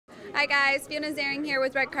Hi guys, Fiona Zaring here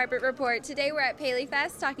with Red Carpet Report. Today we're at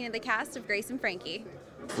PaleyFest talking to the cast of Grace and Frankie.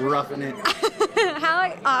 Roughing it.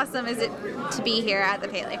 How awesome is it to be here at the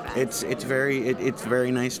PaleyFest? It's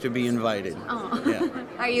very nice to be invited. Oh. Yeah.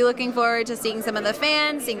 Are you looking forward to seeing some of the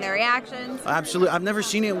fans, seeing their reactions? Absolutely. I've never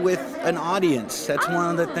seen it with an audience. That's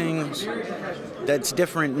one of the things that's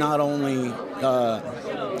different, not only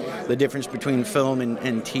the difference between film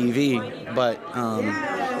and TV, but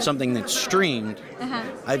something that's streamed.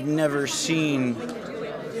 I've never seen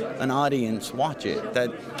an audience watch it.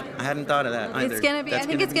 I hadn't thought of that either. It's gonna be. I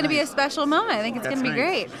think it's gonna be a special moment. I think it's gonna be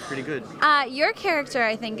great. Pretty good. Your character,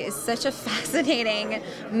 I think, is such a fascinating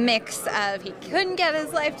mix of he couldn't get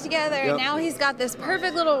his life together, and now he's got this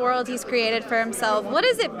perfect little world he's created for himself. What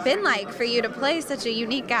has it been like for you to play such a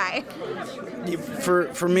unique guy?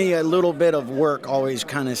 For me, a little bit of work always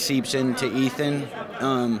kind of seeps into Ethan.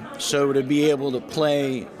 So to be able to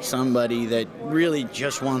play somebody that really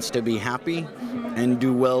just wants to be happy and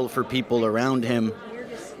do well for people around him,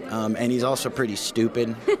 and he's also pretty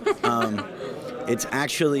stupid. It's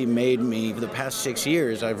actually made me, for the past 6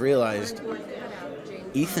 years, I've realized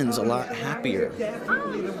Ethan's a lot happier.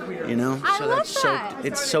 You know? I love that.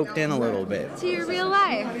 It's soaked in a little bit. To your real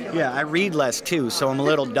life. Yeah, I read less too, so I'm a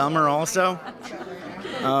little dumber also.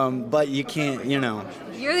 But you can't, you know.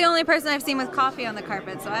 You're the only person I've seen with coffee on the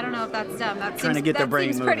carpet, so I don't know if that's dumb. That Trying to get the brain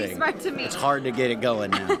moving. Pretty smart to me. It's hard to get it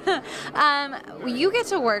going now. You get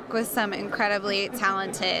to work with some incredibly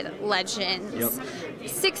talented legends. Yep.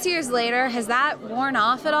 6 years later, has that worn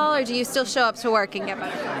off at all, or do you still show up to work and get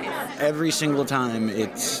butterflies? Every single time,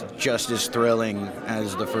 it's just as thrilling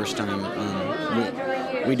as the first time.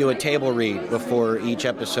 We do a table read before each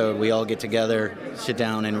episode. We all get together, sit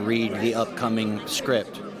down, and read the upcoming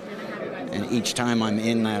script. And each time I'm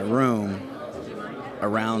in that room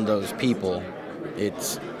around those people,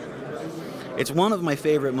 it's one of my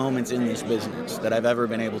favorite moments in this business that I've ever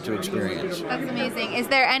been able to experience. That's amazing. Is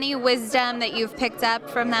there any wisdom that you've picked up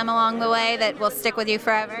from them along the way that will stick with you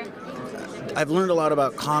forever? I've learned a lot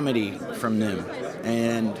about comedy from them,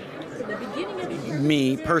 and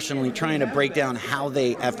me personally trying to break down how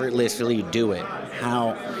they effortlessly do it.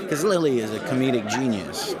 Because Lily is a comedic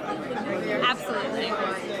genius. Absolutely.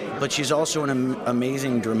 But she's also an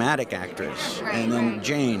amazing dramatic actress. Right, and then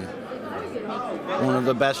Jane, one of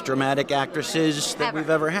the best dramatic actresses that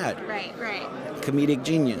we've ever had. Right. Comedic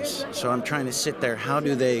genius. So I'm trying to sit there, how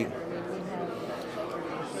do they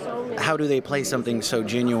play something so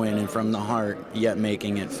genuine and from the heart, yet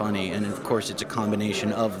making it funny? And of course it's a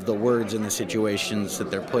combination of the words and the situations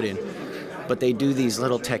that they're put in. But they do these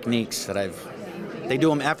little techniques that they do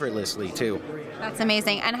them effortlessly too. That's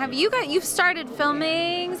amazing. And you've started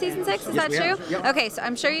filming season 6, is that true? Yep. Okay, so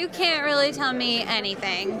I'm sure you can't really tell me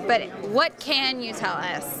anything, but what can you tell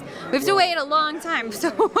us? We have to wait a long time, so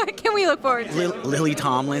what can we look forward to? Lily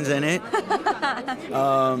Tomlin's in it.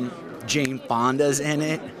 Jane Fonda's in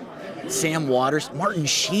it. Sam Waters, Martin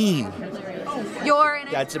Sheen. You're in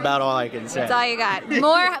it. That's about all I can say. That's all you got.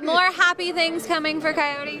 More happy things coming for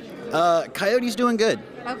Coyote? Coyote's doing good.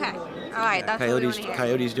 Okay. All right, that's what we want to hear.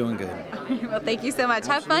 Coyote's doing good. Well, thank you so much.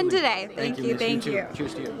 Have fun today. Thank you. Thank you.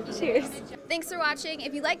 Cheers to you. Cheers. Thanks for watching.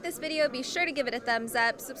 If you like this video, be sure to give it a thumbs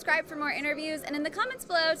up, subscribe for more interviews, and in the comments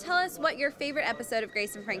below, tell us what your favorite episode of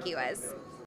Grace and Frankie was.